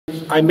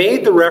I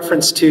made the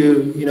reference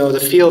to, you know, the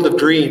field of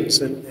dreams,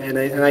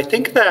 and I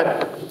think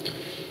that,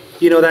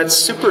 you know, that's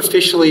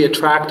superficially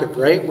attractive,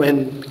 right?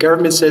 When the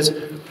government says,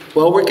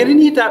 well, we're going to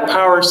need that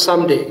power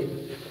someday,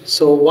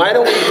 so why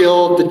don't we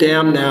build the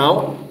dam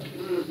now?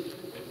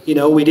 You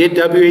know, we did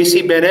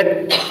WAC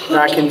Bennett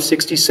back in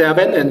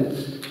 '67,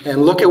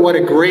 and look at what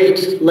a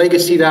great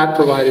legacy that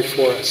provided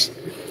for us.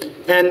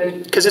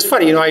 And because it's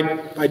funny, you know,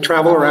 I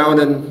travel around,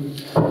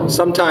 and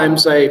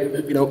sometimes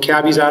you know,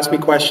 cabbies ask me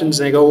questions,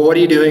 and they go, well, what are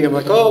you doing? I'm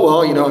like, oh,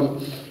 well, you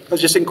know, I was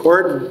just in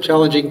court and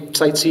challenging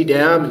Site C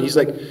Dam, and he's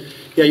like,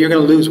 yeah, you're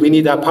going to lose. We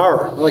need that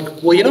power. I'm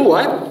like, well, you know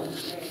what?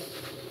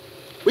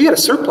 We got a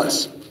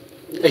surplus,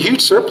 a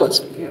huge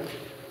surplus.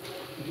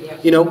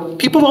 You know,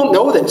 people don't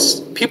know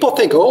this. People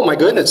think, oh my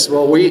goodness,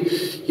 well,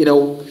 you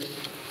know,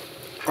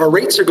 our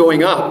rates are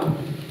going up.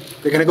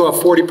 They're going to go up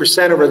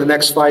 40% over the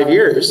next 5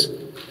 years.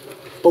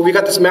 But we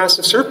got this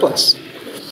massive surplus.